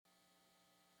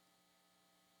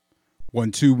1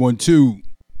 2 1 2.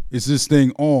 Is this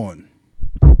thing on?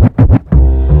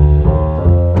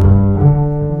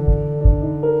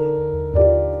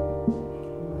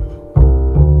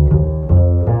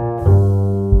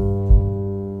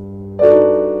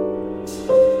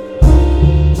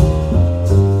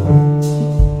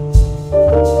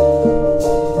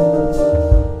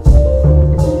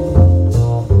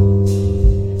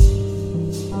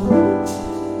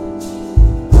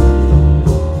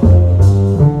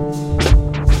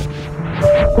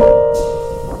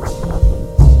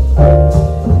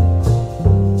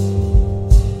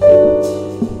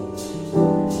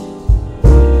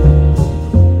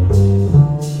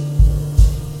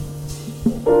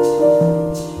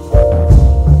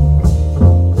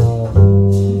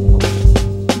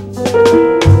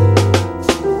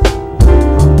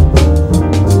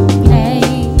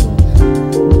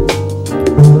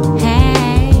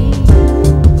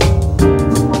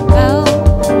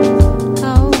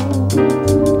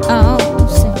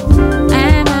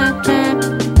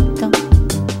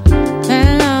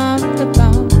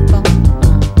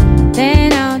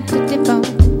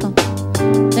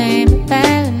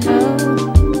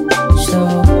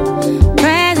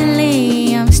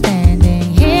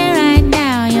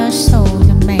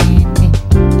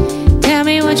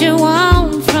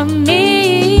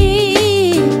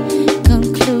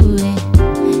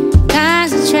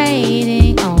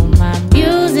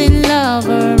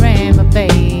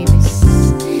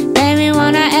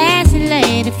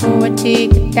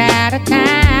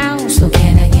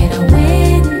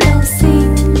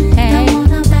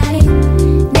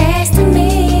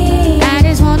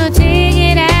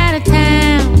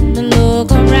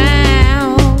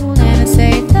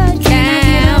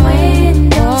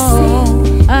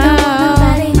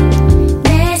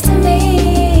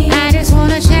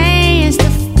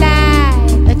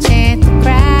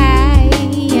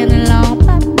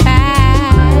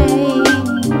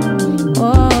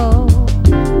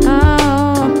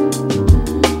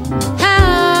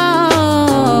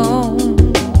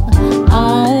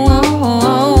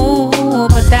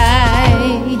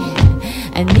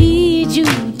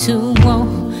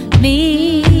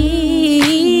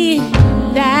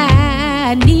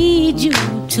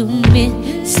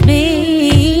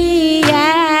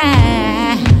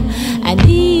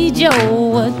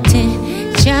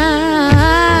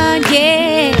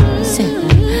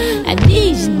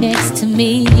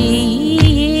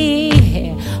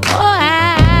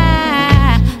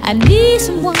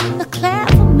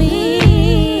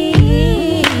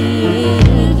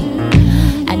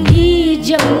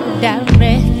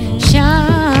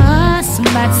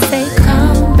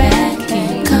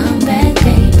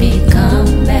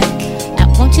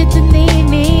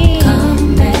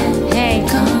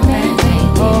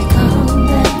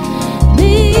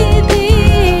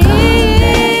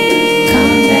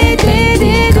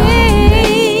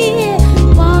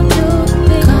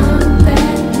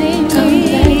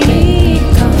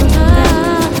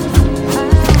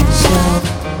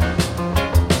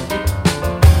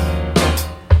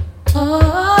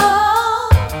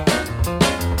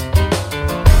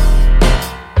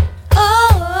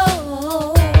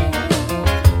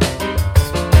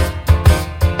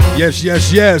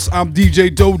 Yes, I'm DJ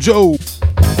Dojo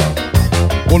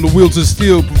on the Wheels of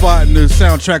Steel, providing the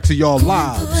soundtrack to y'all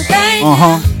lives.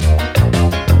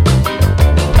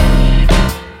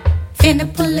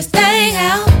 Finna pull this thing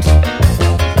out.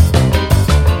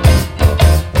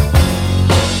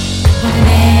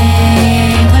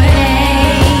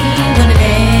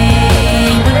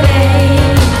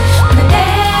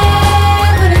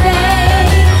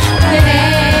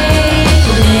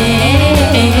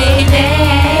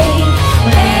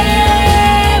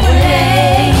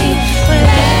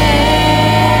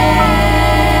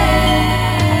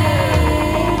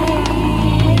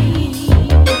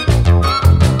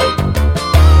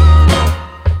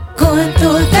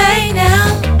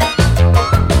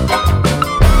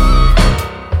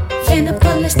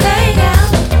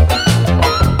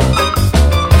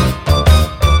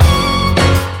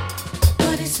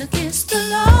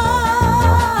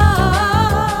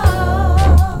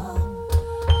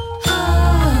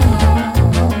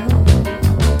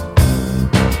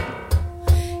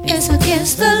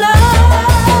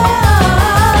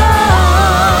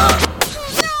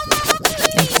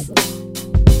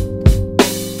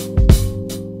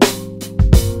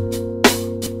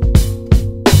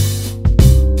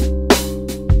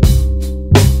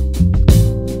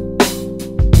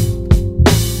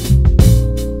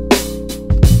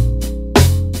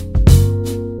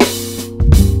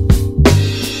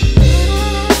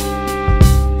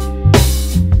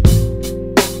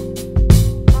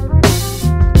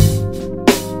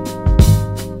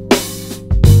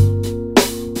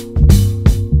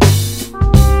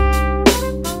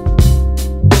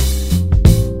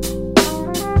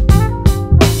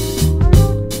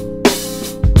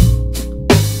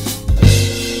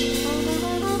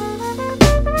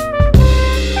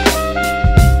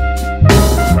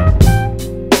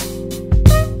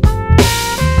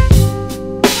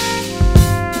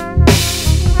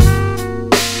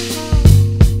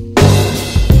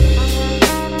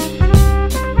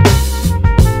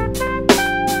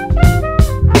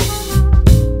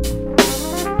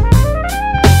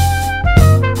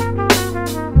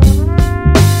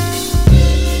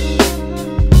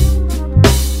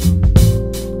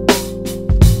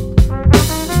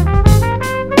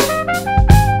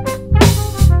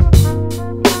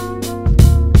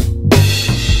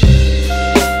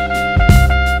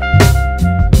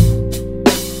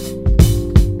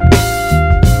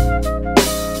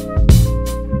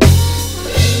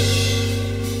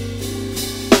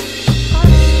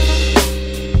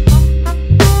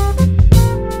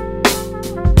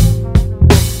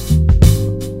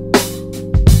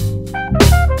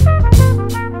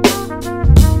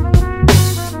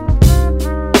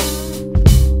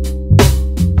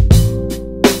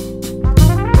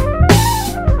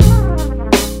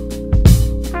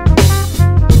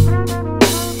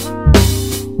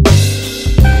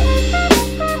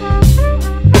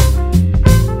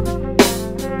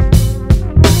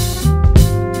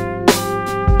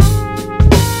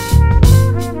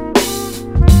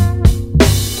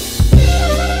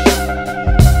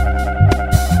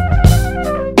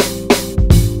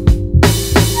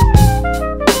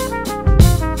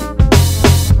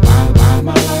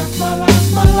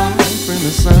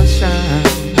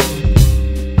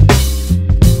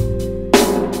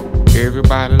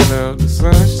 love the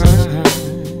sunshine.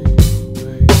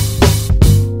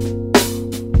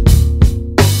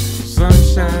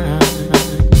 Sunshine.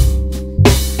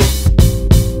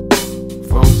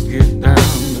 Folks get down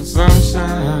to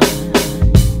sunshine.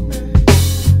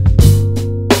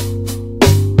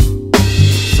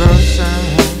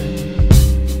 Sunshine.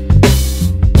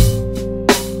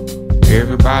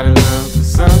 Everybody loves the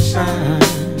sunshine.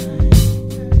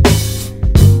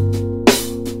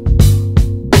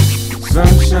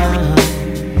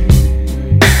 Sunshine.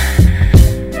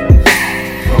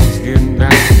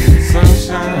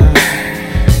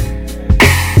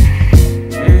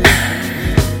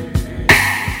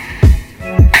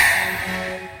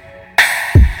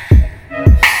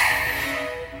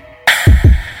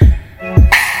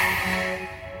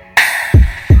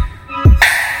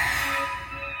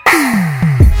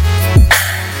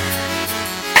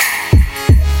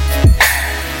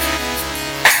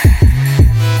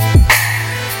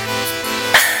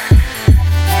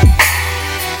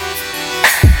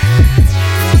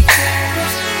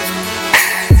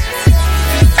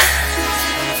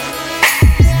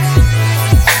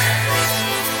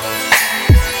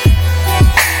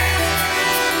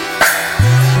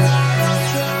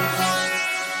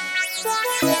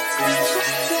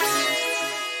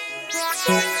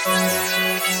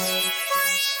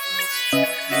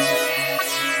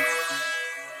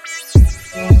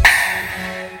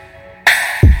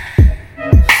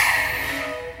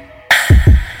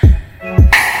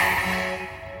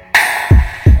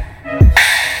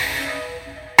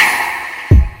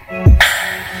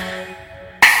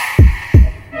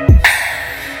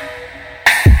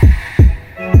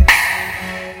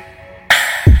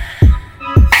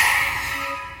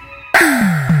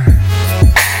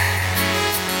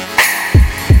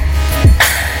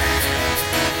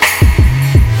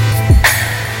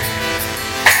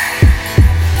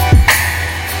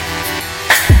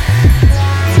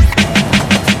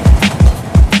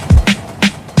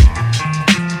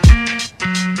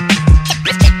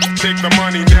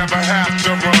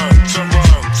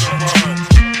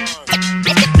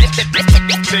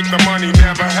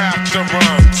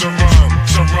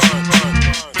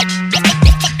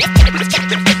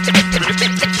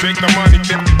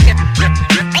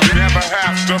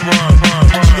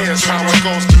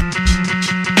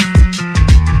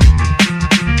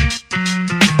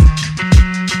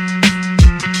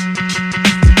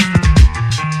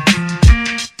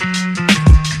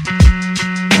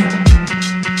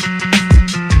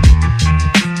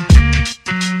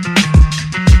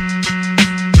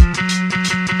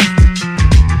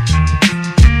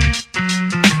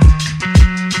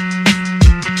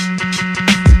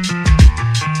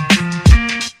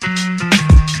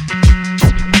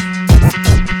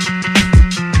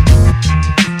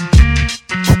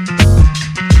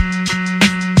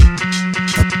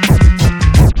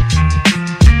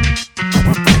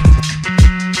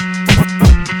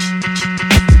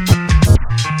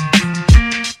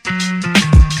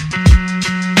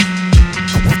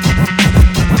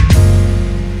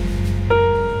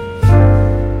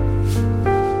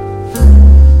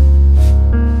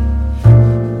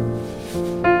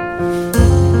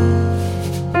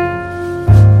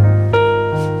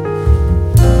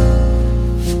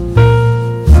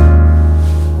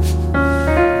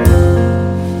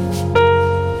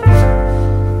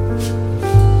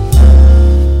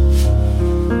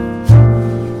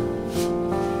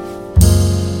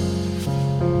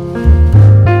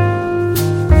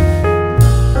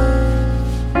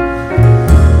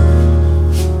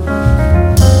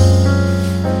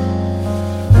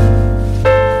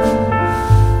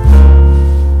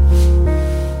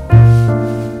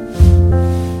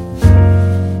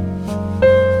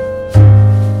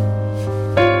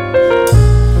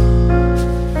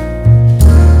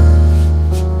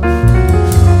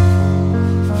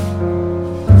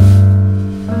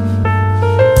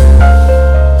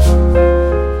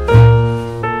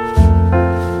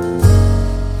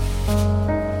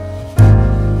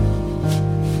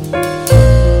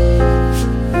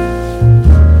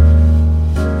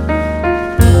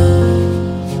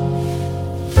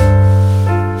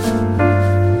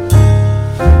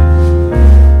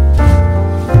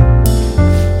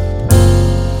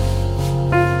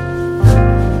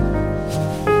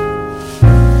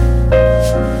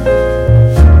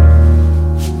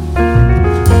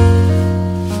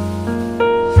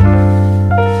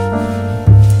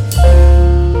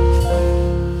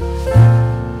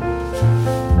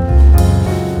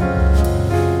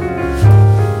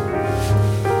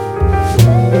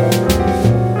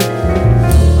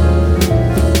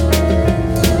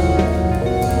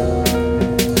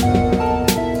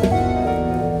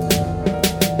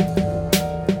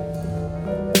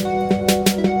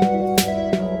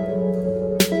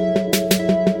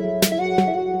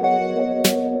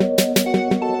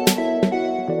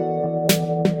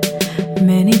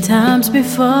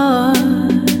 before.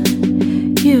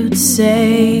 You'd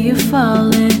say you're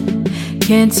falling,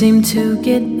 can't seem to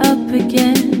get up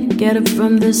again. Get up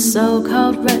from the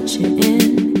so-called rut you're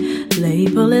in.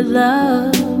 Label it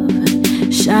love,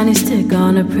 shiny stick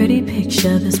on a pretty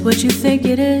picture. That's what you think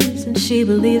it is, and she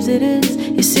believes it is.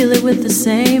 You seal it with the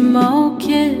same old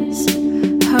kiss.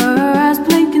 Her eyes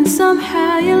blink and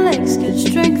somehow your legs get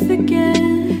strength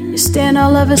again. You stand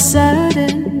all of a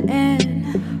sudden and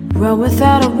run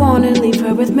without a warning, leave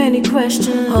her with many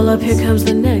questions. Hold up, here comes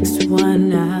the next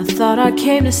one. I thought I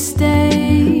came to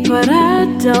stay, but I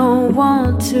don't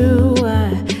want to. I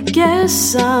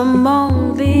guess I'm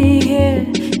only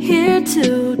here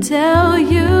to tell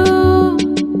you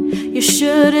you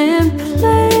shouldn't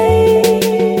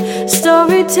play.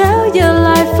 Story, tell your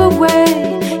life away.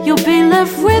 You'll be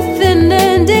left with an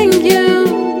ending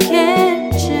you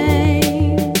can't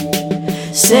change.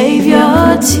 Save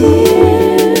your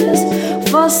tears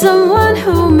for someone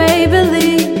who may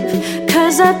believe,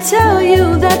 'cause I tell you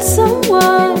that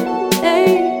someone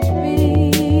ain't me.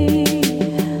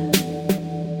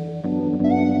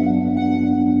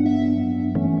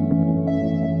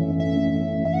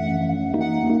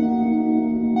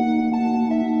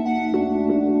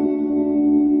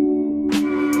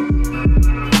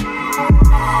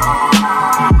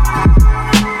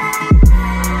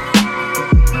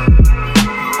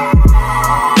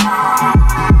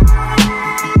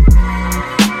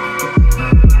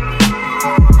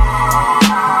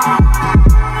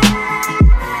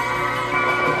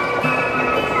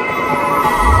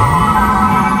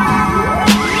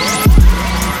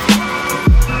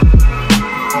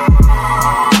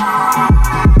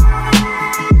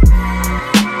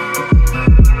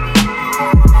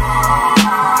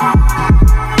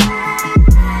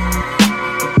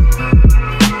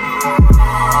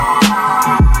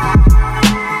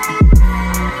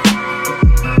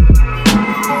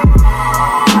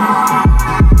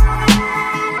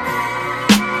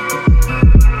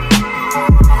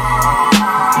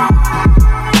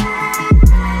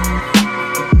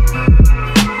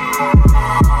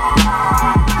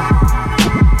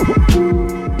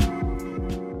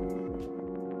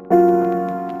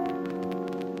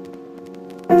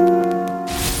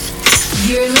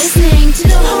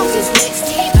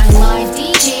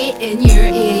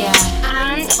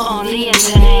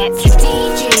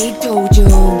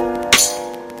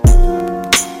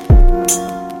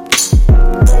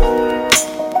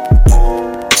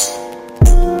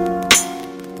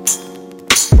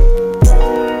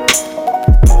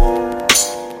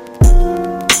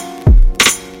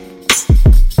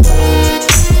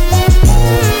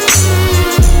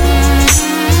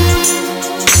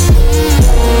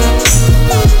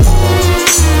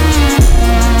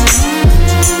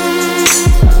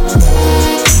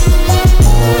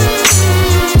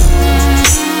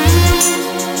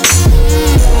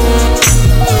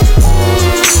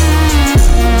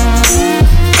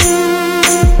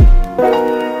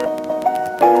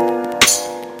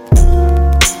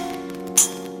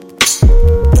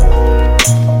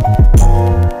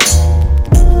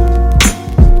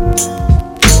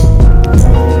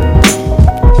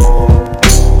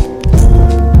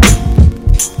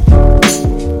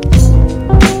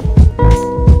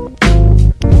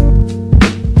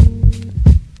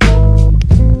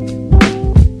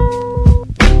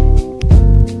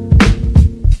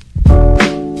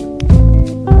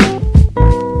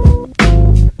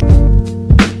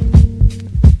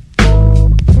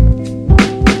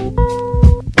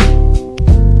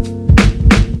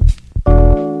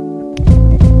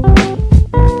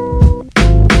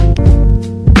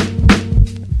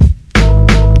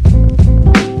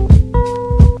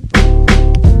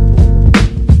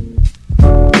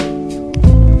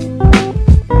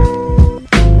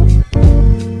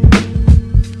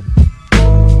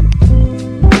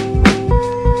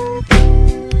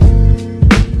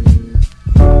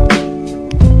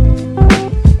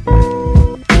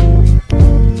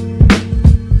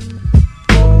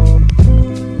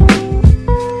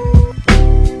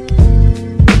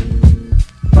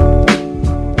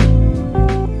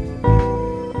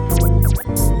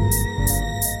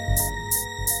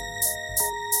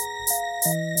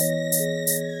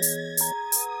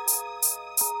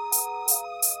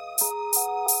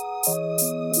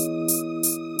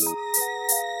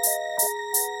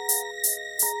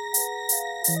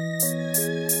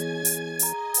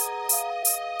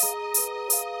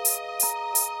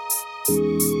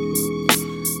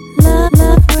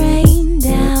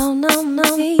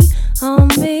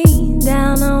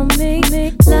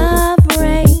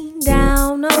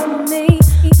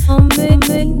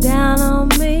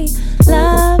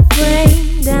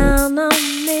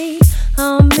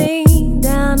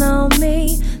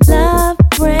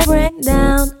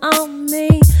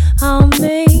 on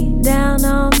me, down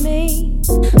on me.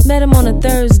 Met him on a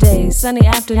Thursday, sunny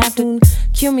afternoon,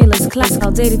 cumulus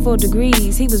clouds, 84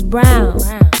 degrees. He was brown,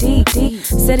 deep.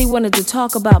 Said he wanted to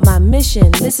talk about my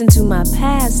mission, listen to my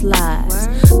past lives.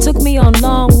 Took me on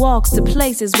long walks to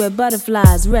places where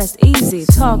butterflies rest easy.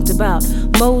 Talked about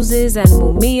Moses and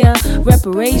Mumia,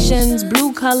 reparations,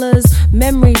 blue colors,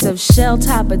 memories of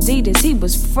shell-top Adidas. He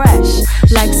was fresh,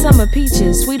 like summer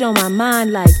peaches, sweet on my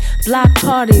mind like block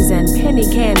parties and penny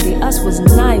candy. Us was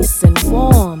nice and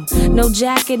warm. No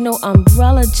jacket, no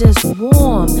umbrella, just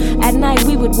warm. At night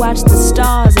we would watch the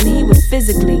stars and he would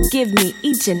physically give me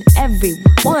each and every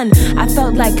one. I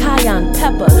felt like cayenne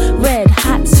pepper, red,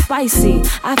 hot, spicy.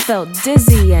 I felt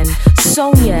dizzy and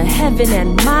Sonia, heaven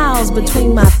and miles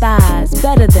between my thighs.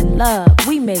 Better than love,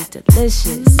 we made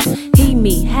delicious. He,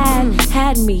 me,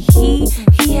 had me,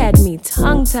 he had me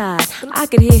tongue-tied. I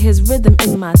could hear his rhythm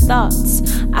in my thoughts.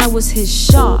 I was his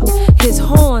sharp, his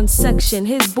horn section,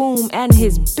 his boom and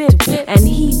his bip, and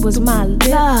he was my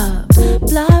love.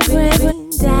 Blood ran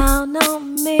down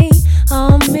on me,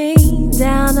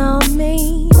 down on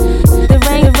me. The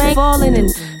rain falling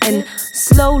and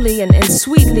slowly and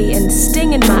sweetly and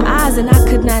stinging my eyes, and I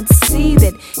could not see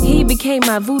that he became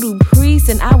my voodoo priest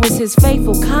and I was his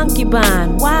faithful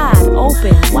concubine. Wide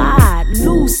open, wide,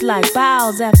 loose like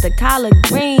boughs after collard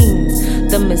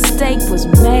greens. The mistake was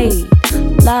made.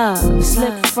 Love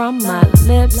slipped from my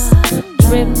lips,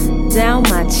 dripped down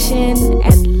my chin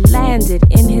and landed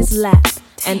in his lap,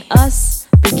 and us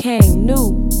became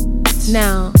new.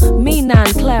 Now, me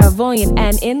non-clairvoyant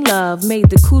and in love made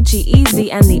the coochie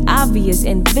easy and the obvious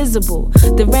invisible.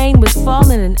 The rain was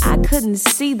falling and I couldn't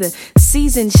see the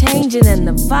season changing and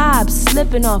the vibe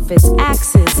slipping off its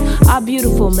axis. Our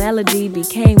beautiful melody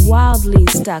became wildly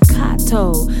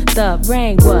staccato. The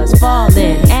rain was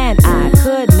falling and I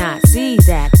could not see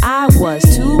that I was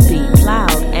to be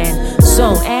plowed and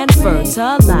sown and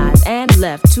fertilized and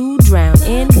left to drown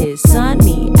in his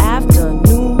sunny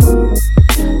afternoon.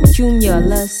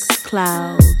 Cumulus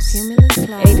clouds,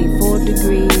 84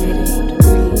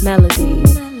 degrees, melody.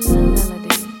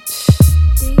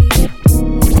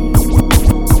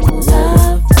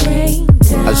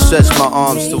 I stretch my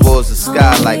arms towards the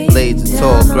sky like blades of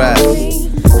tall grass.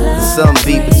 The sun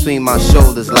beat between my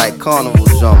shoulders like carnival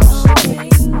drums.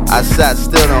 I sat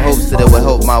still in hopes that it would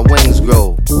help my wings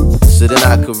grow, so then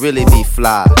I could really be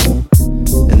fly.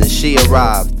 And then she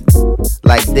arrived,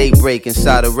 like daybreak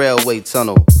inside a railway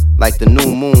tunnel, like the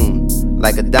new moon,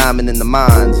 like a diamond in the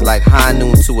mines, like high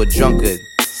noon to a drunkard,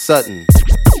 Sutton.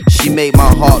 She made my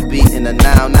heart beat in a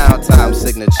now time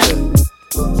signature.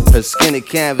 Her skinny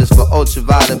canvas for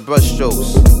ultraviolet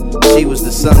brushstrokes. She was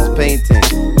the sun's painting.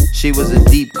 She was a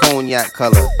deep cognac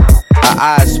color. Her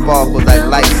eyes sparkled like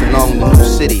lights along the new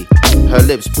city. Her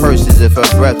lips pursed as if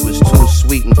her breath was too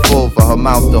sweet and full for her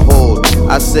mouth to hold.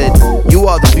 I said, you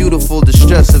are the beautiful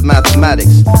distress of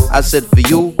mathematics. I said, for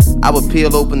you, I would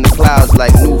peel open the clouds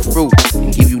like new fruit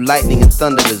and give you lightning and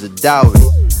thunder as a dowry.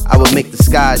 I would make the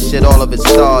sky shed all of its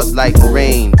stars like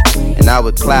rain, and I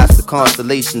would clasp the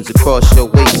constellations across your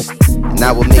waist, and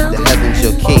I would make the heavens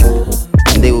your cape,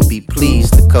 and they will be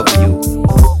pleased to cover you.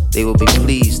 They will be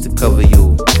pleased to cover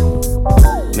you.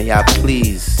 May I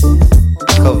please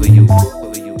cover you.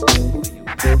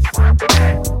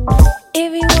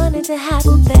 If you wanted to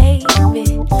happen,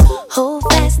 baby, hold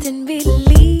fast and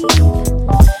believe.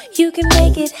 You can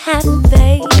make it happen,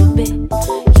 baby.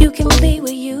 You can be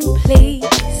where you please.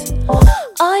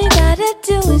 All you gotta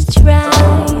do is try,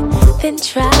 then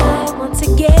try once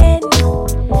again,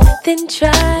 then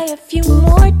try a few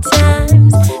more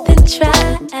times, then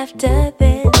try after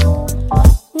then.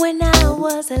 When I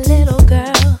was a little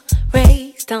girl,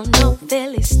 raised on no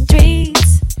Philly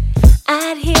streets,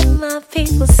 I'd hear my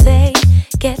people say,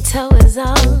 ghetto is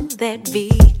all that be.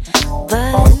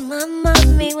 But my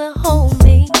mommy will hold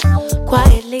me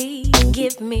quietly and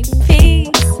give me peace.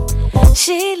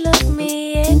 She looked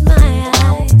me in my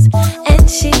eyes and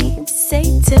she'd say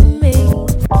to me,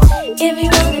 if you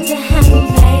wanted to happen,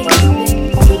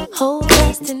 baby, hold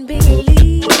fast and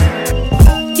believe.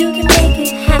 You can make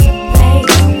it happen, baby.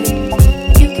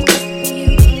 You can be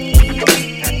you.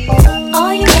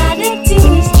 All you gotta do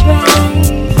is try,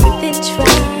 then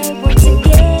try once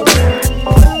again,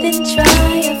 then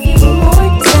try a few more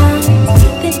times,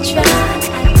 then try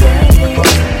again.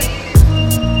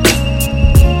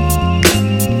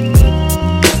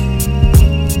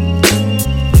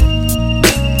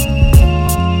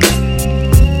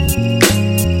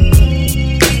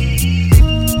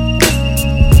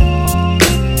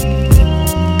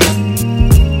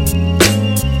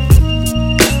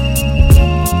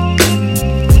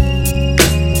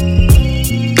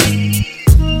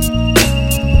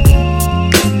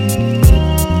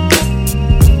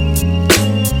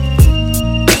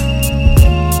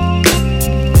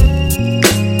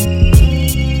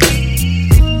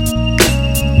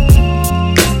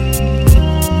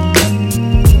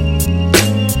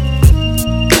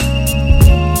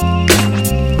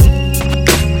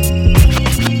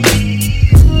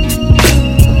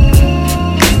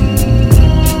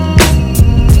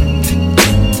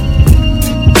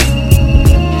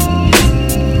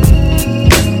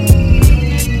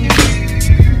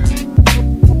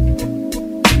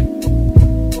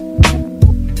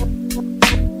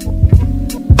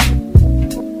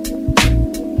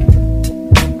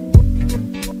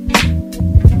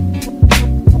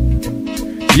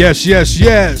 Yes, yes,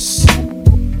 yes.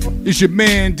 It's your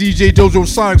man, DJ Dojo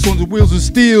Sonics on the Wheels of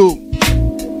Steel.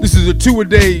 This is a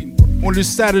 2-a-day on this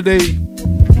Saturday.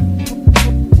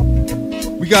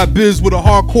 We got Biz with a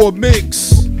hardcore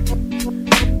mix.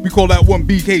 We call that one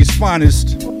BK's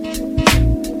finest.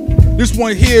 This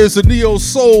one here is a neo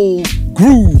soul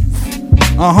groove.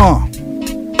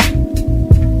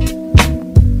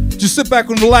 Just sit back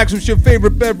and relax with your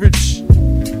favorite beverage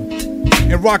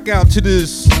and rock out to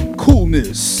this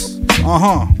coolness.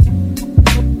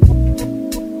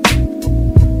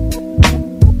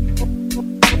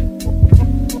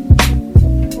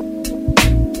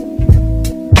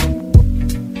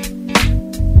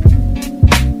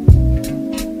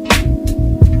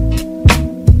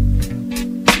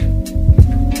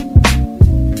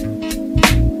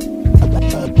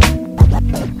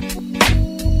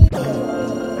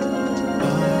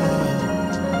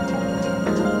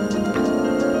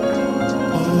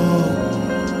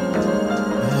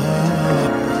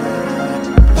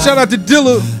 Shout out to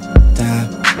Dilla.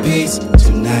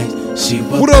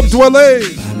 What up, Dwelle?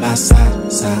 By my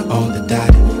side on the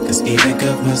dot. Cause even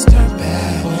good ones turn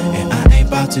bad. And I ain't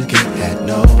about to get that.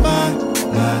 No, my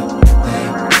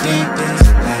lady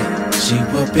tonight. She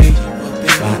will be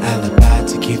my alibi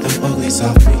to keep them uglies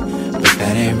off me. But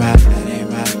that ain't right.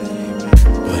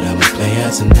 But I'm a player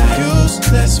tonight.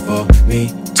 Useless for me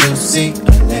to see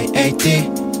a lady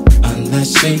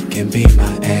unless she can be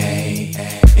my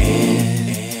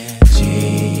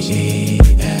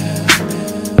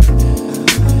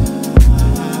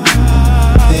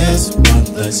This one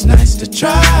looks nice to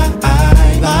try.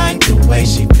 I like the way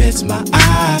she fits my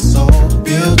eyes. So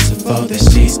beautiful that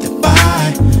she's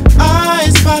divine. I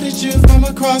spotted you from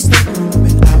across the room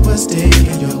and I was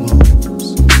digging your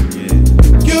moves.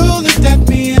 You looked at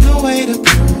me in a way to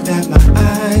prove that my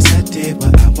eyes had did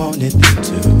what I wanted them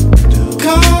to do.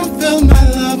 Come feel my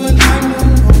love when I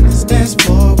move on this dance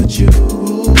floor with you.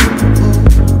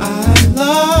 I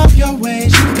love your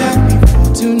ways, you got me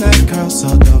for tonight, girl,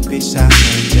 so don't be shy,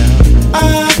 angel.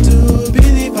 I do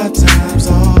believe our time's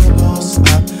almost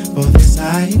up for this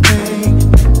night thing.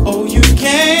 Oh, you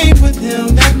came with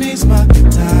him, that means my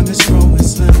time is growing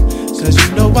slim. Cause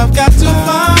you know I've got to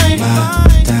find my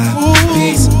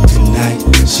piece tonight.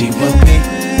 She will be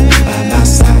by my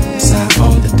side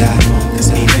on the dot. Cause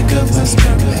even good ones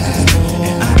turn bad.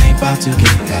 And I ain't about to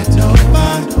get that. No,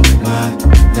 my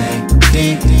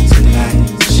lady tonight.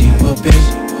 She will be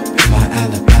my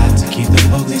alibi to keep the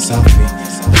uglies off me.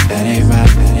 But that ain't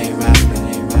right.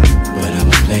 But I'm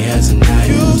a player tonight.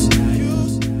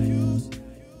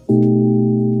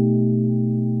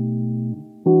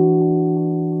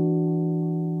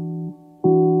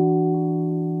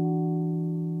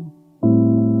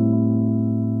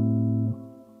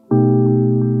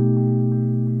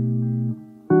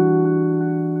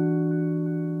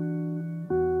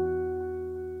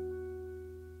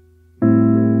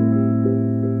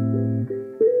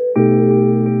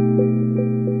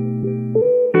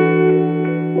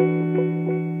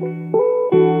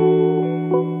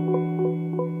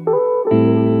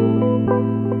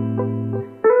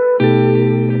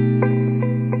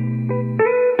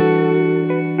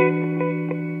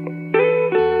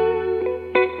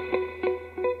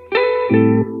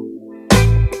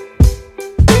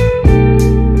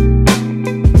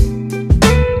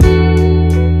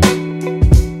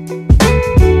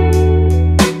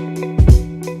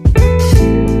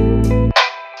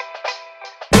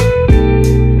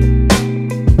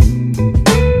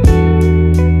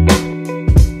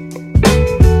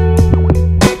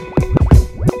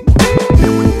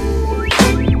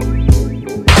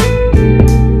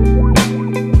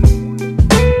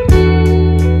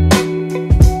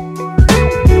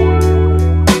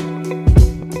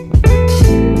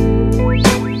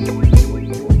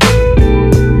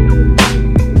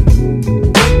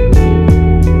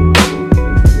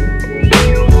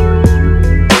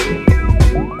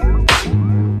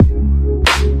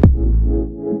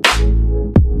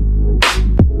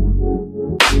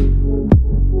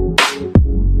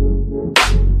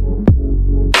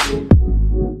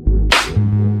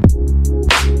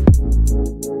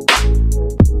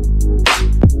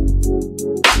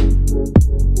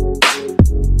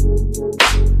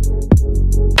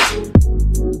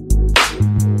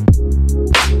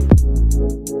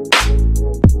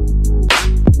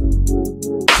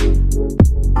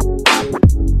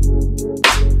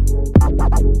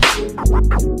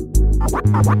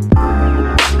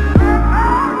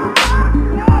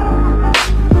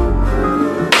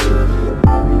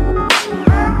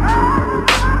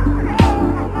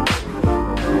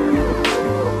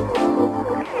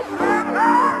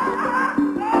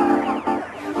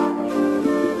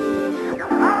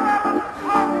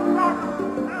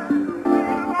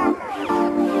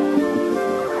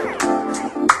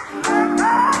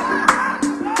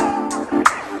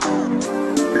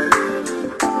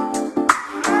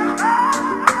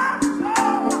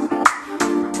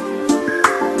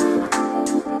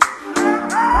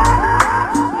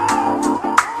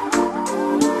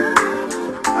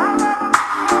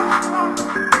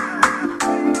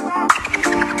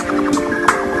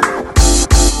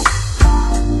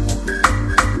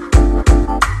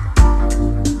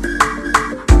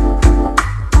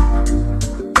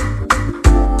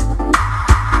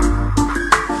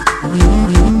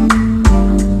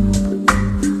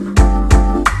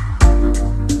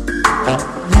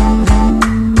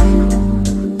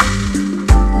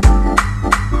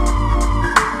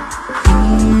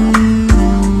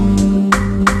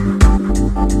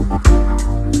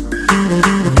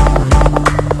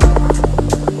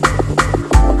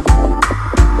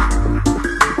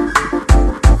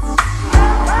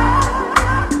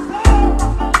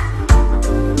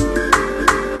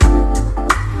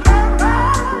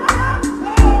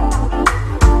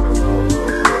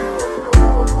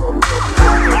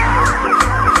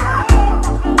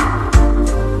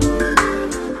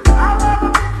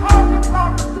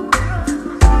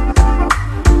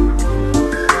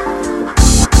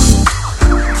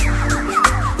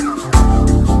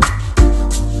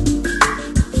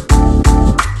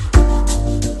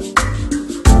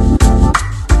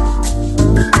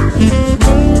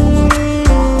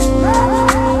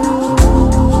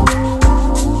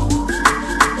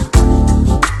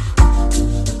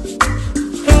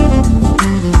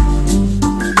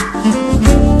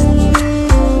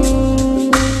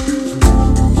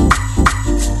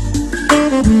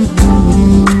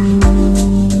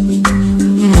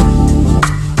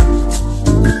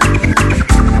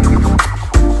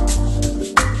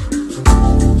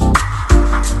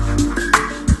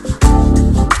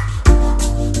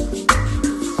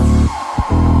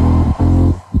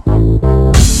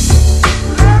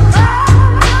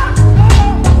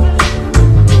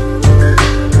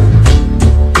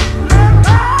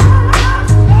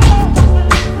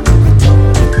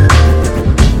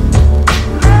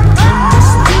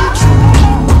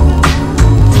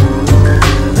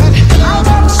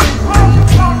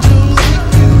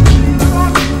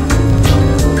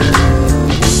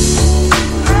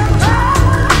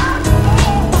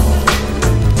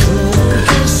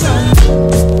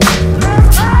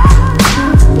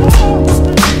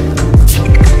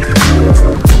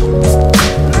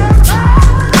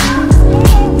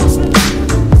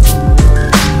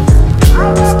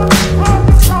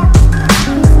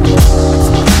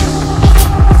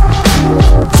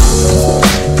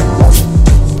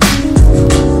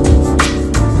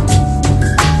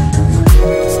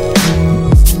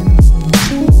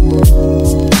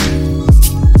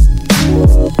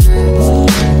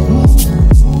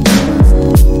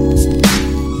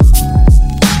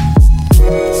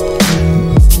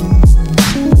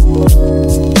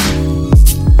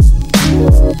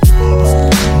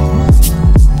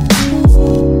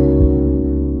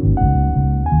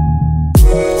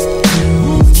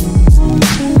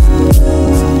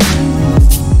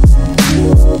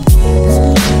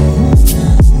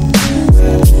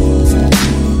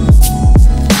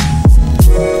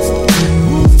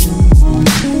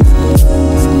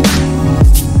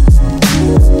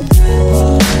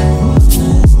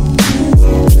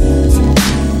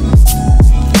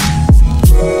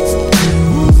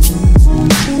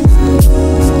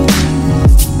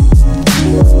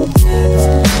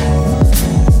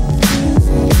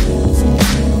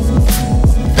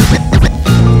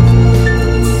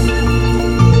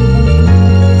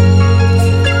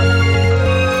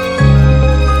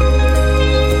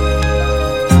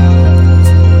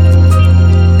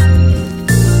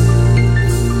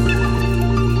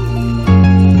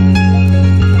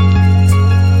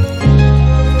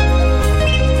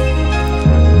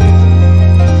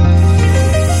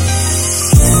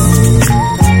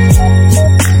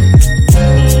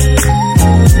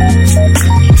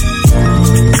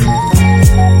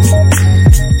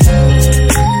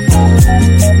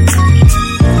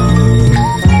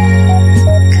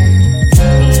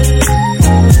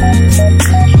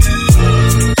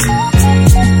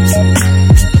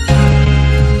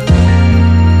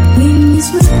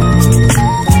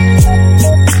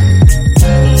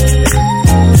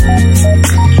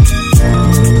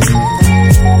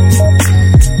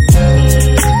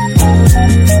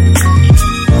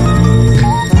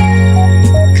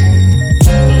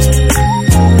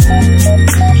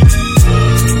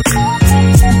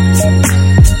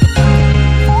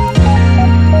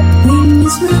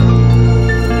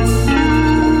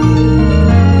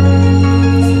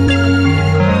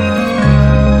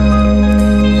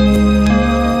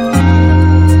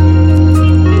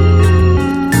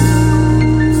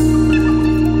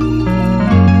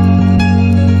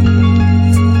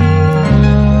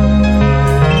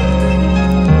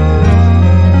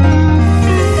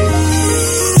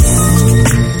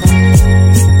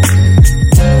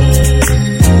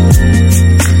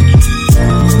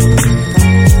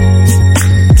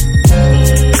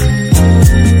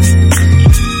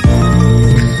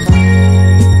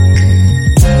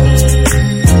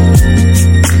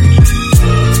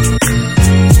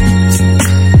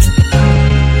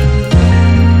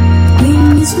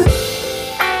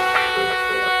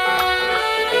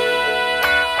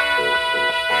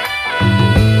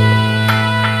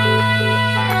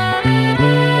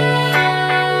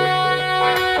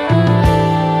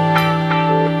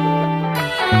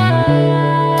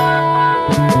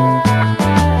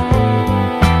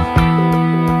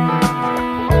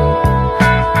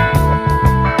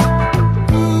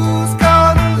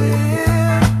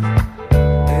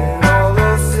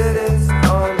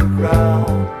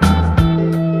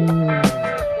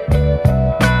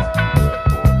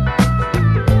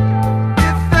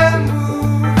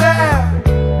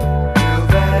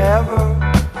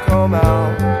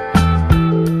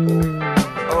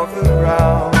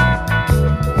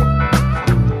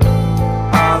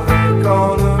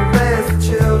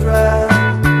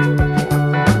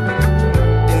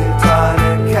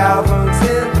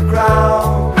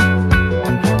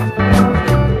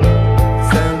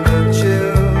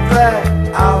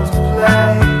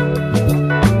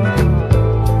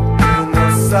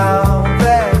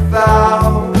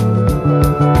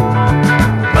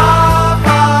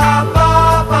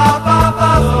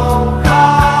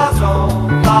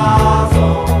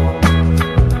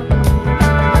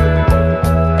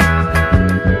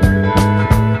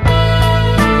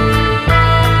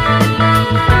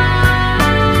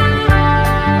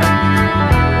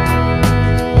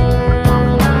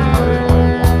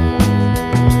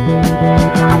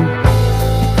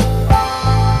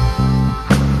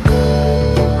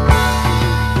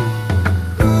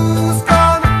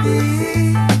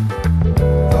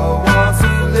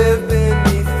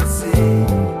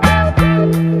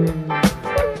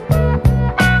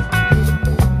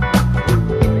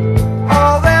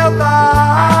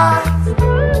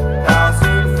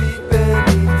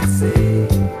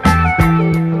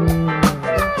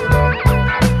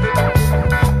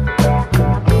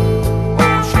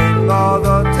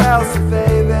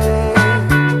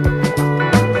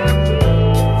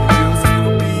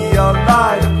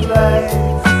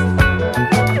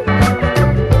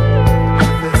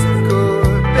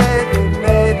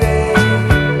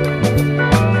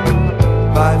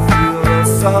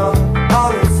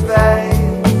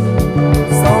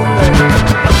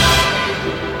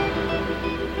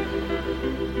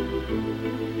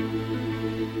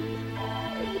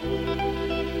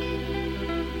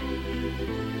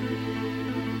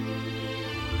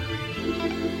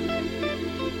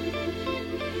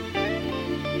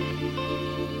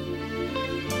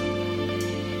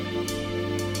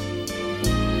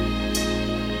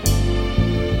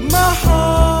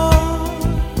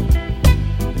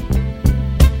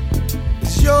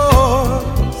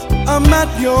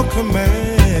 at your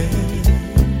command.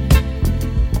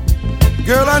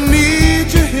 Girl, I need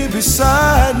you here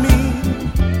beside me,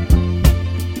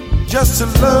 just to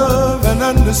love and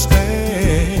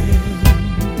understand.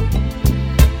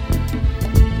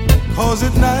 'Cause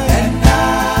at night,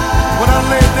 when I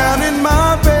lay down in my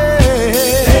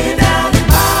bed,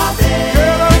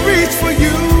 girl, I reach for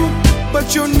you, but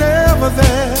you're never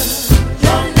there.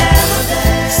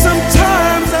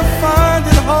 Sometimes I find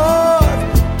it hard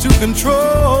to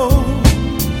control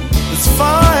this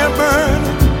fire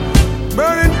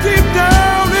burning deep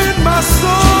down in my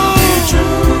soul.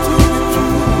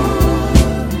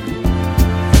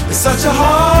 It's such a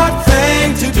hard thing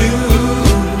to do,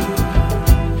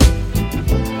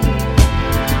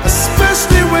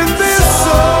 especially when there's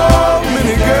so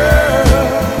many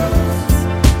girls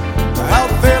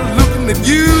out there looking at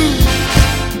you,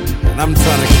 and I'm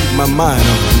trying to keep my mind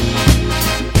on it.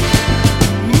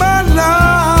 My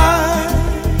life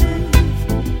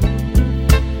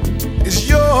is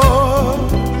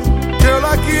yours, girl,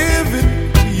 I give it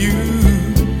to you.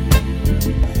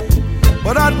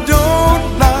 But I don't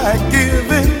like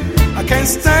giving, I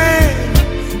can't stand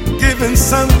giving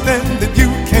something that you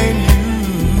can't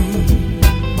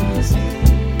use.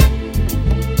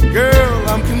 Girl,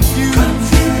 I'm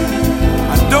confused,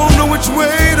 I don't know which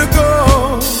way to go.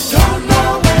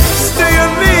 Stay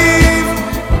or leave,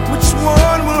 which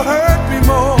one will hurt me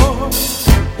more?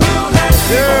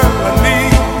 Girl, I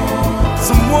need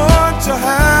someone to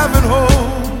have and hold,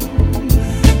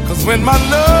 'cause when my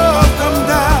love comes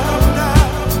down,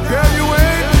 girl, you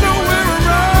ain't nowhere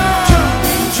around.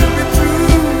 To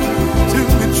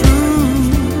be true,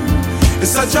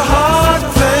 it's such a hard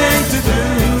thing to do,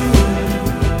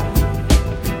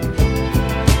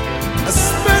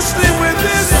 especially when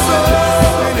there's so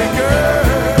many girls.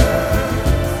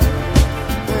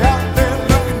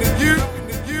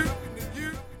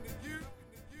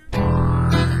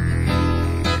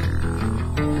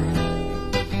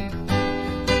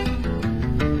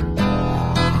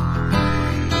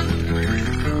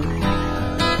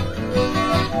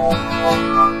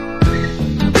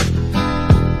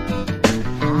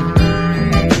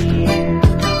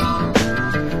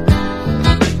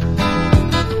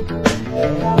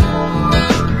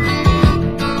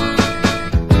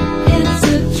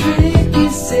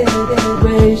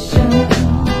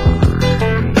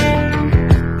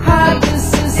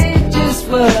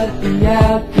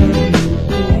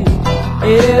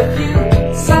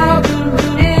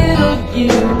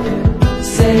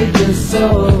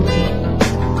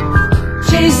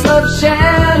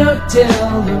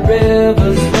 Till the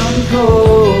rivers run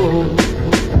cold.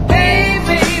 Hey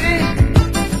baby,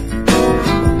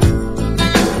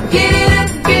 get it up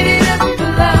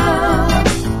for love.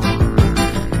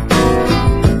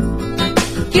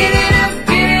 Get it up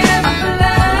for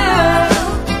love.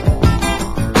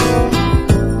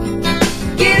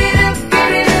 Get it up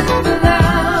for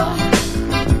love.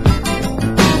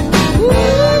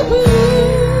 Woo-hoo.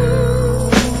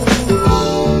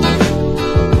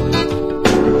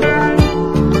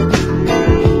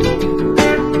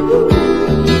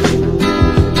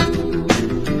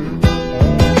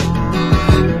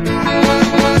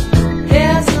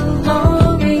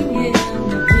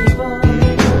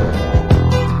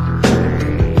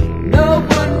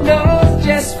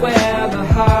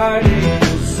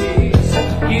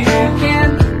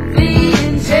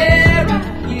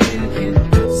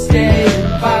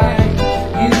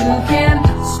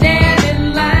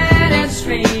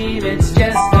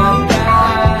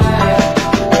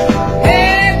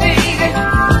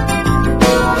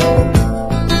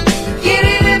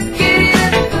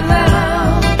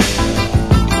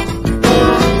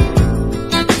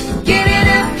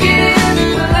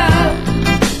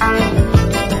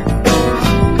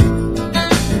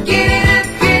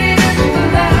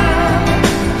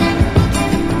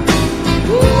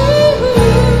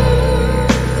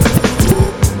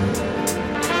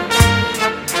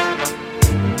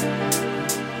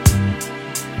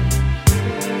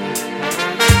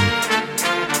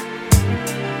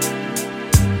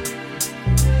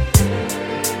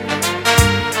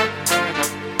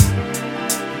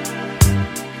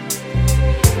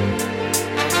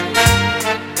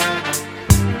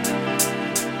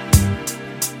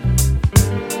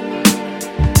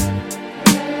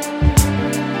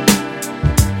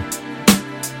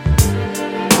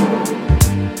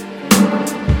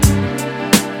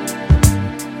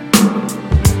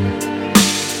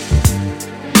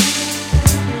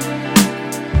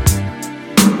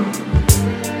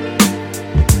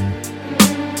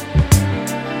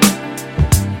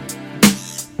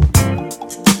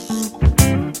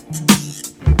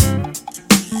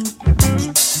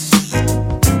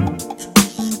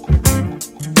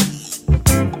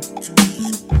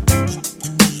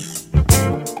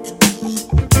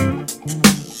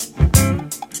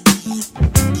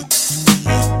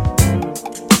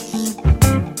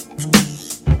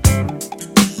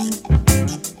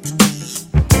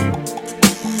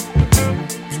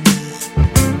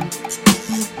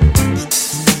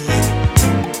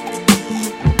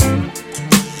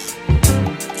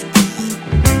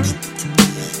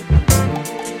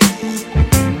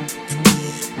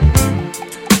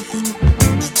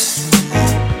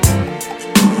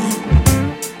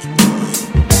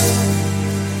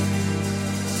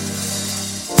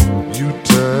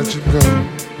 to go.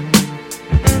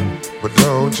 But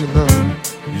don't you know,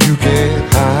 you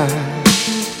can't hide.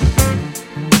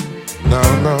 No,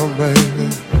 no, baby.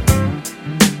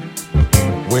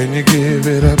 When you give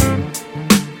it up,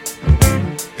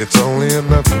 it's only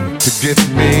enough to get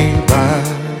me by.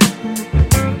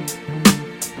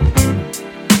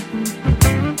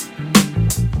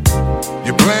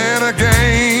 You're playing a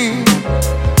game,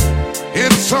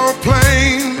 it's so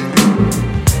plain.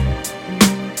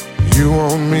 You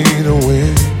want me to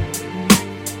win.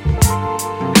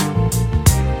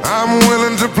 I'm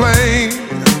willing to play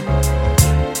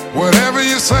whatever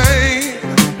you say,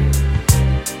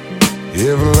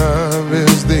 if love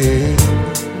is the end.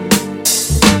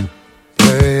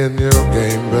 Playing your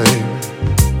game, baby.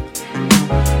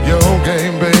 Your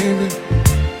game, baby.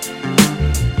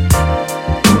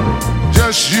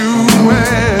 Just you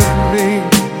and me.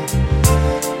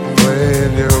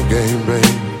 Playing your game,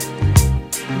 baby.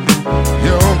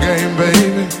 Your game,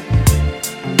 baby.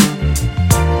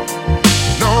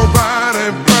 Nobody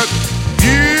but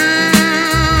you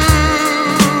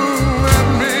and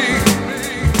me.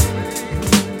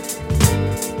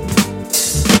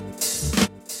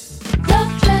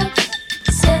 Love traps,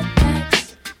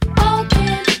 setbacks, all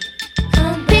can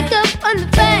come pick up on the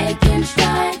back and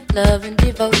stride. Love and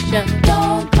devotion,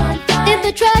 don't confide. If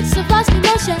the tracks have lost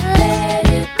emotion, let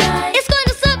it ride. It's going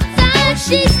to subside.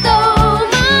 She stole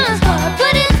my heart,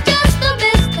 but it's just a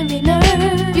misdemeanor.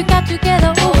 You got to get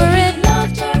over it.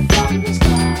 Loved her from the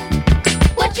start.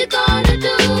 What you gonna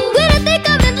do when I think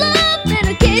I'm in love in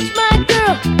a cage, my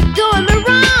girl, doing me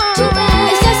wrong? Too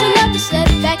bad. It's just another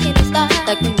setback in the start.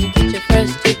 Like when you get your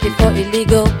first ticket for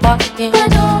illegal parking.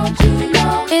 But don't you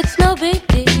know It's no big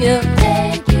deal.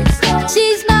 take it slow.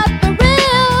 She's not for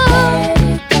real. Let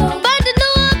it go. Find a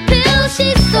new appeal. She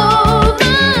stole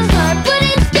my heart, but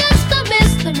it's just a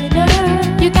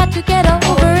misdemeanor. You got to get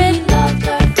over it. Loved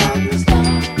her from the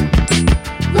start.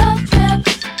 Love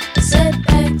traps,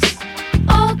 setbacks,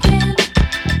 all can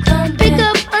come Pick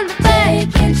up on the back.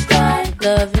 take in stride.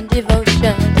 Love and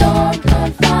devotion. Don't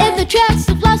confide. If the tracks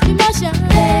have lost emotion,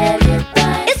 Let it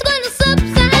ride. it's gonna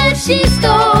subside. She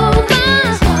stole my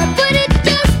heart, but it's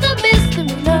just a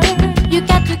misdemeanor. You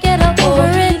got to get over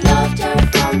it. Loved her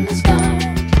from the start.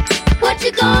 What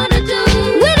you gonna do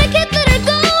when I can't let her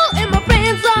go? And my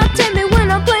friends all tell me when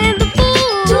I'm playing the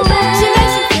fool. Too bad. She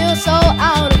makes me feel so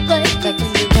out of place. Like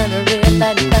when you're gonna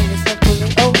realize you find yourself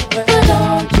pulling over. But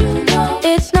don't you know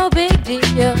It's no big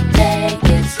deal. take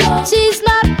it slow. She's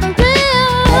not for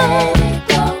real. Let it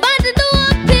go. Find a new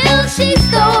appeal. She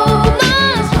stole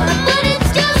my heart, but it's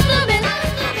just a minute.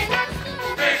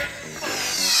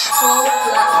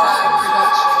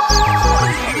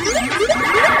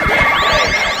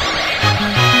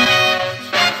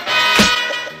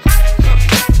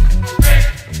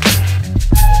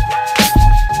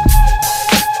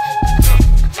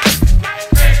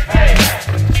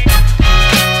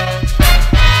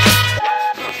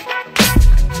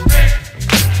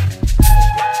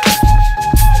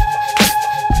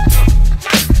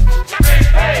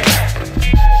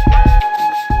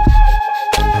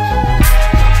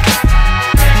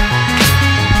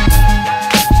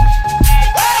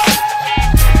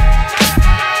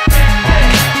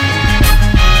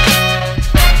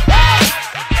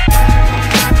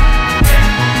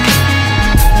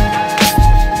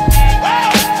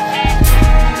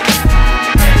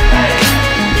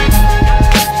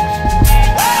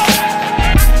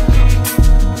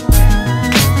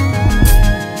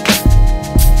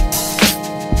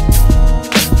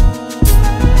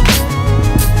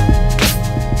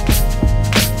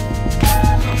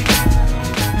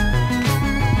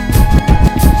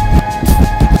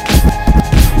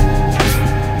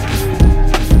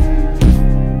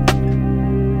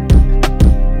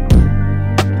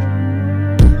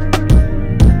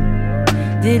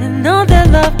 Didn't know that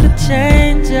love could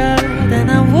change ya. Then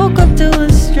I woke up to a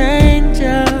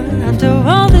stranger. After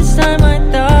all this time I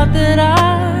thought that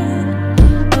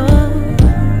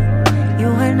you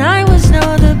and I was no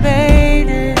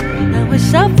debating. Now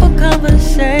it's up for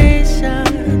conversation.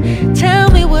 Tell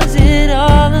me, was it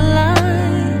all a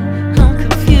lie? I'm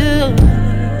confused.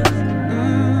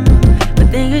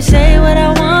 But then you say what I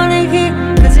wanna hear,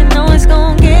 'cause you know it's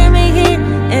gon' get me here.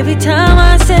 Every time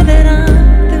I say that I'm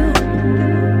through.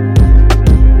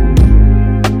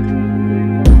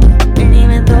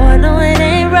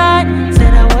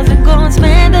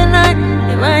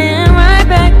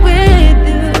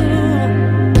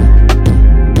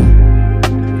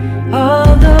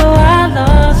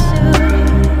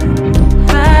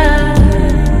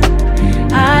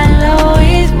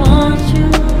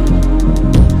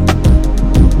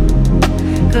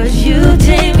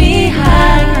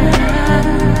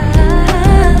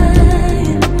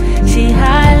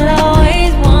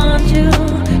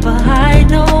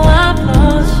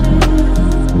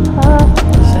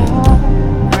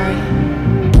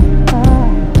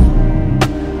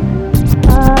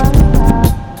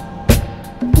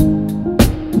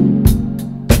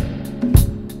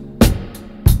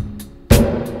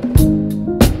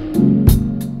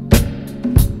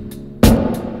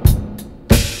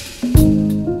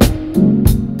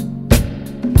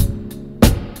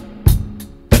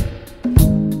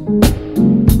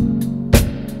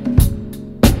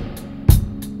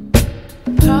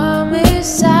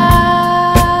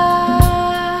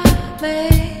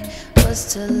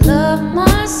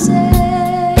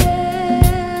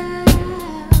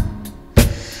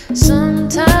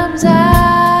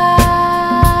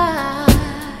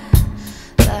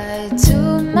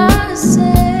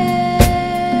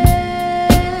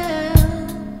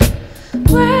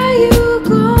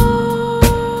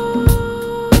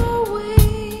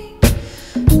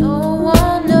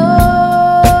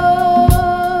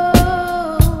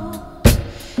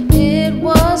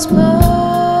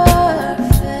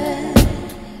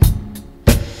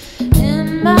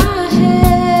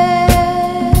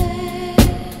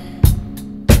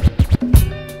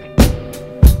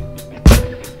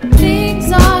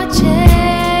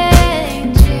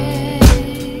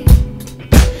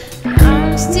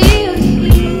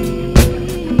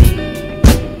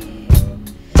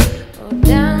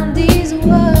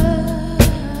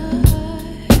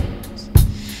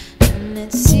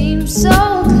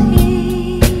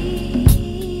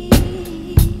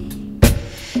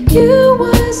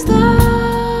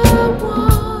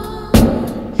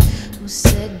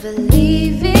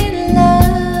 believe in love.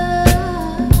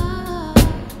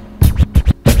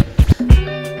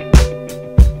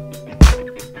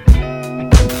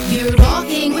 You're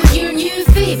rocking with your new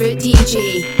favorite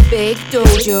DJ, Big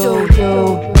Dojo.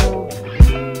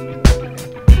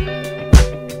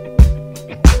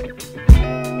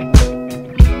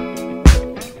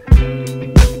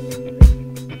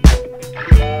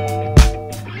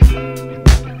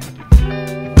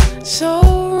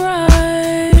 So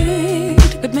right,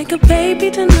 could make a baby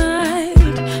tonight,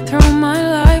 throw my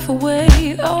life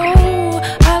away. Oh,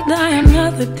 I'll die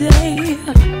another day.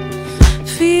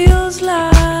 Feels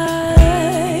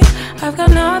like I've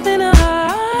got nothing to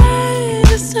hide.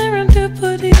 It's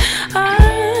serendipity.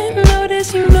 I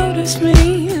notice you notice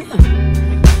me.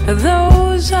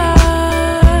 Those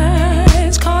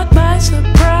eyes caught by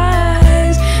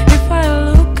surprise. If I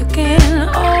look again,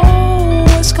 oh,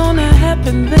 what's gonna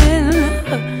happen then?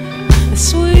 A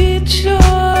sweet joy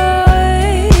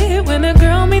when a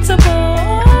girl meets a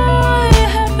boy,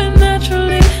 happen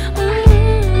naturally.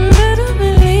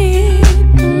 Literally,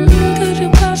 could you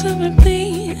possibly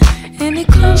be any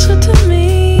closer to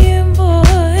me,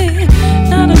 boy?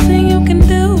 Not a thing you can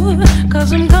do,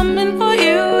 'cause I'm coming for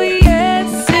you. Yes,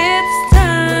 it's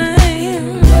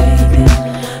time.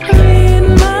 Read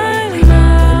my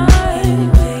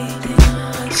mind.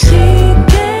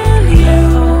 Seek and you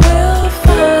will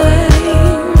find.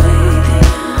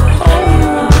 Oh,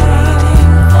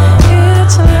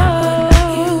 it's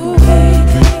love,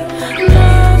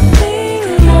 nothing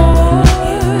more.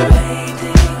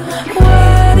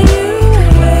 What are you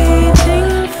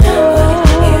waiting for?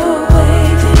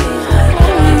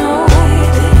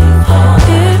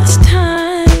 It's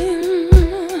time.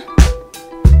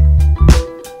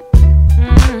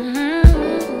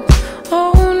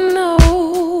 Oh no,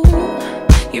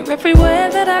 you're everywhere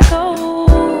that I go.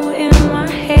 In my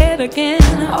head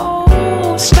again.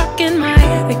 Oh, stuck in my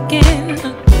head again.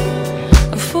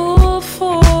 Full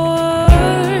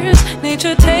force,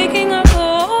 nature taking a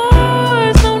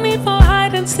course. No need for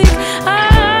hide and seek.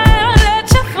 I'll let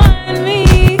you find me.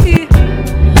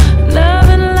 Love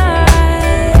and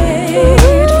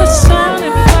light,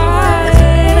 personified.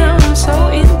 I'm so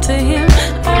into him.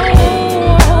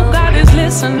 Oh, God is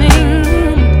listening.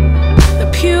 The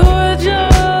pure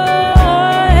joy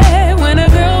when a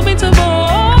girl meets a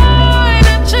boy,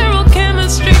 natural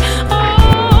chemistry.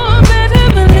 Oh, better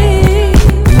believe.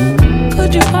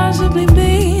 Could you possibly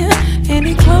be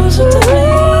any closer to me,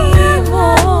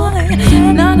 boy?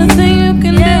 Not a thing you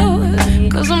can do,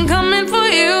 'cause I'm coming for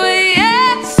you.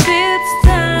 Yes, it's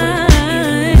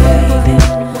time.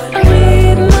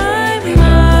 Read my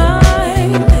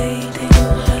mind.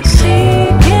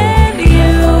 Seek and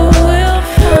you will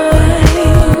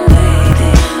find.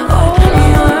 Oh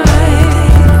my,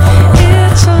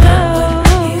 it's love.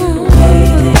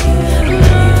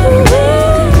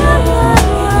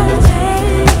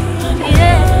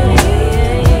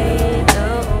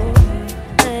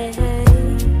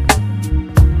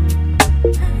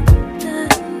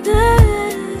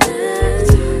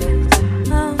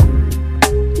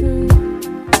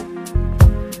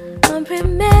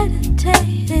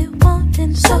 Unpremeditated,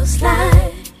 wanting so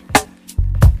sly.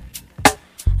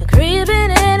 Creeping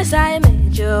in inside,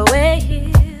 made your way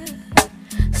here.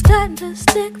 Starting to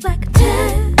stick like a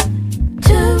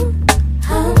tattoo.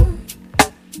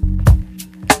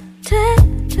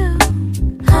 Tattoo.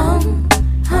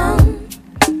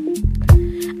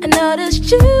 I noticed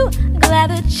you, glad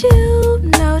that you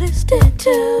noticed it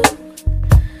too.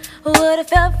 Would have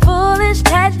felt foolish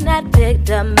had you not picked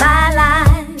up my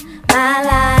line.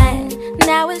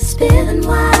 Now it's spilling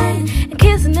wine and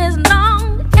kissing this long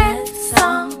ass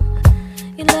song.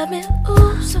 You love me,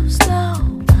 ooh, so slow.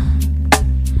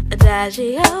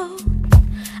 Adagio.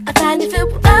 I find if it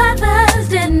others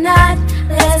did not.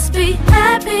 Let's be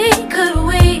happy, could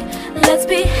we? Let's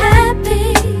be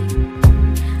happy.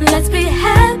 Let's be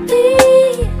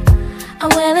happy. I'm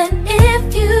willing if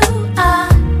you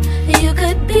are. You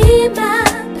could be my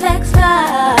black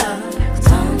star.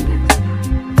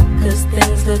 'Cause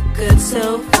things look good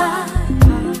so far.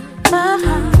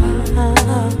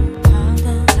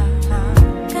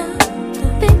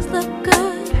 Things look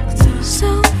good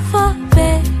so far,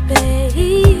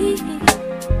 baby.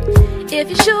 If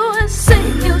you're sure, say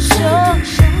you're sure.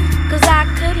 'Cause I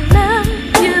could love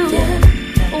you.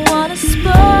 Wanna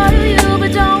spoil you,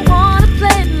 but don't wanna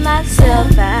play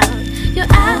myself out. Your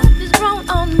eye is grown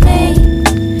on me,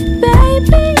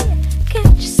 baby.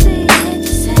 Can't you see it?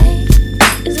 Say,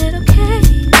 is it okay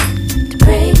to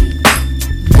break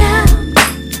down?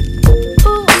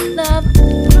 Ooh, love,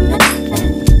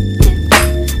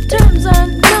 terms are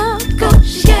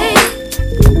negotiated.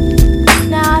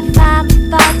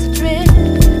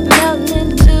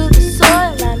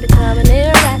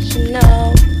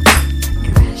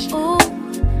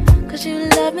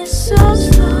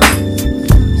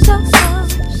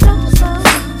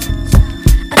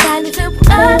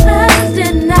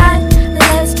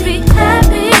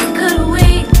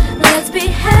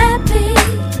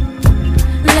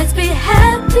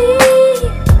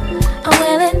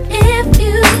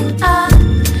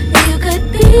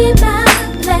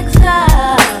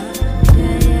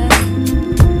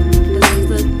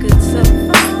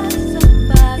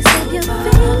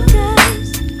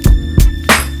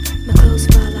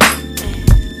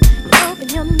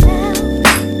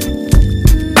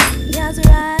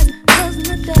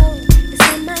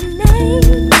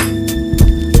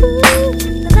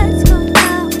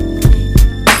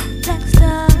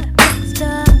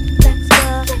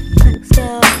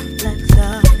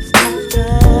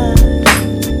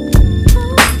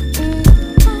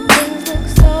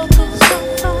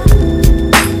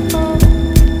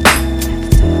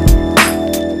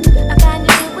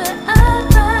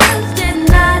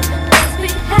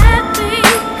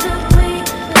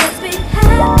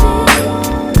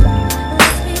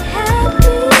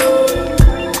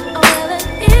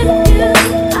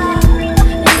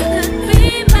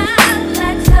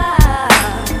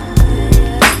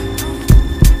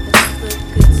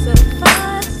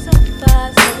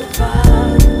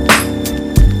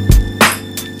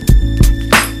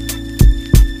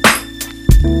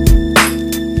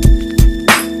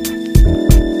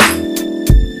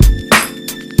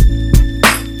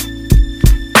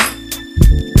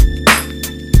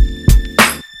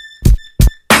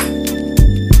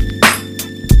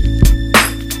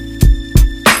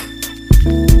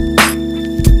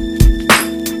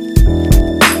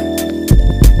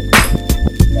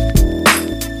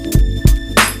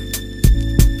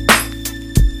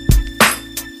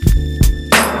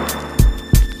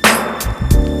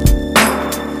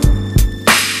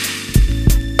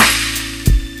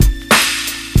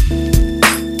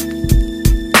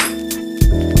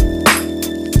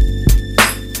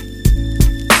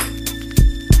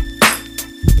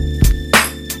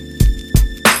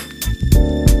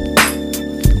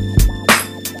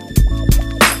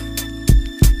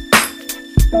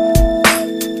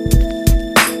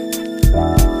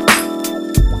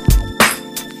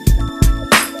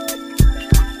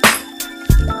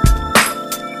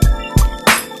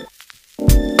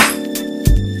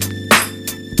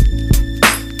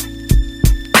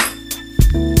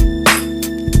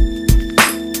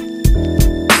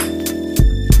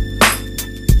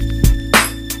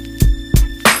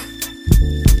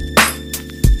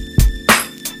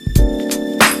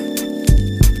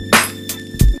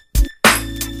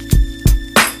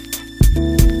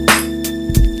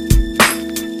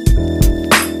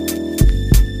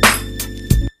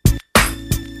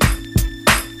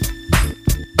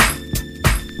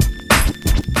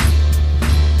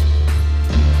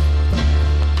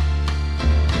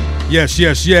 Yes,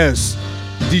 yes, yes.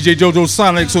 DJ JoJo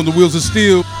Sonics on the Wheels of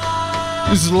Steel.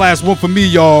 This is the last one for me,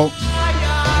 y'all.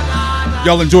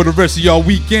 Y'all enjoy the rest of y'all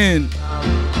weekend.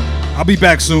 I'll be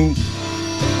back soon.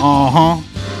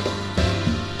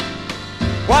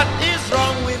 What is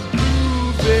wrong with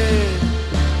grooving?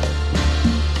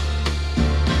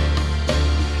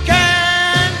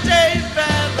 Can't a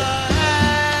fella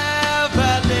have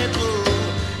a little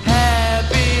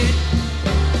habit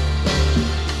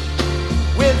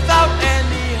without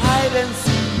any hide and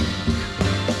seek?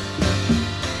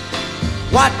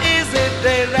 What is it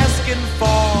they're asking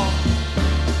for?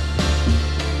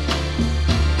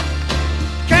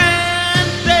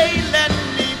 Can't they let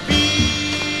me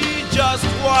be just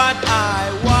what I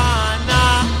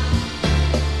wanna?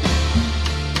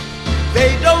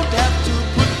 They don't have to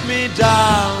put me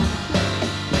down.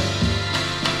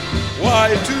 Why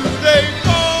do they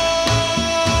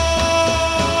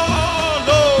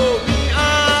follow me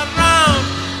around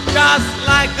just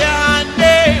like their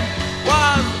name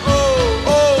was 007?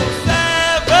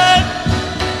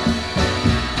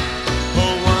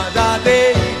 Oh, what are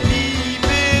they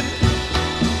believing?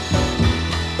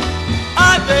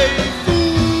 Are they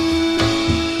fooling?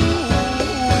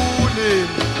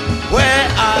 Where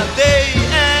are they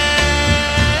at?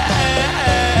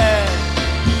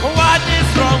 What is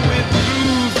wrong with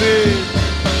grooving?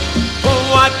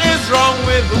 What is wrong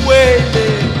with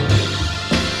waiting?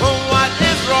 What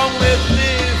is wrong with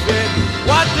living?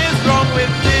 What is wrong with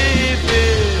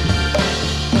living?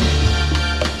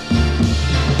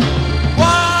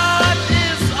 What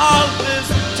is all this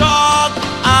talk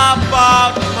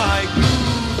about my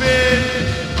grooving?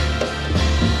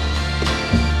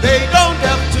 They don't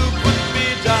have to put me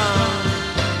down.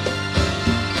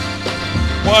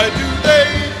 Why do they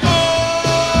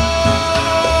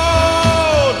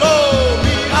follow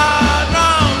me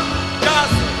around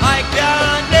just like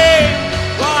their name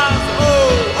was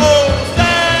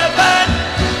 007?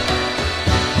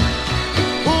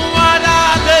 What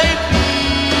are they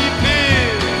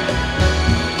peeping?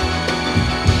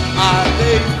 Are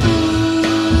they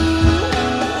fooling?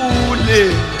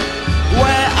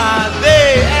 Where are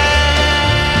they at?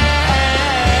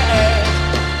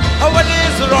 What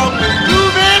is wrong with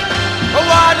grooving?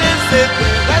 What is it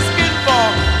they're asking for?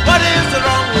 What is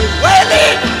wrong with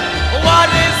wailing? What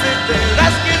is it they're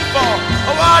asking for?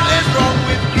 What is wrong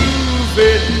with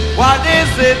grooving? What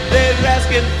is it they're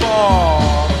asking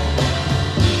for?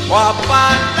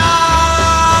 Wapanda,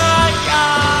 ya,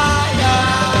 ya,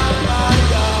 ya,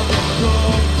 ya,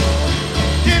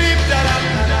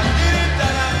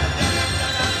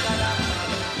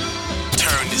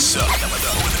 Turn this up.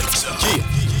 Yeah.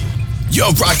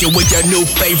 You're rocking with your new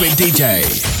favorite DJ,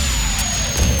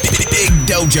 Big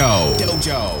Dojo.